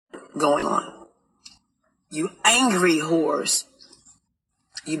going on. You angry whores.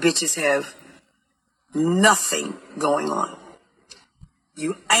 You bitches have nothing going on.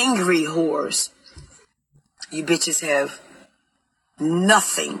 You angry whores. You bitches have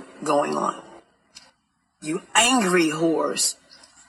nothing going on. You angry whores.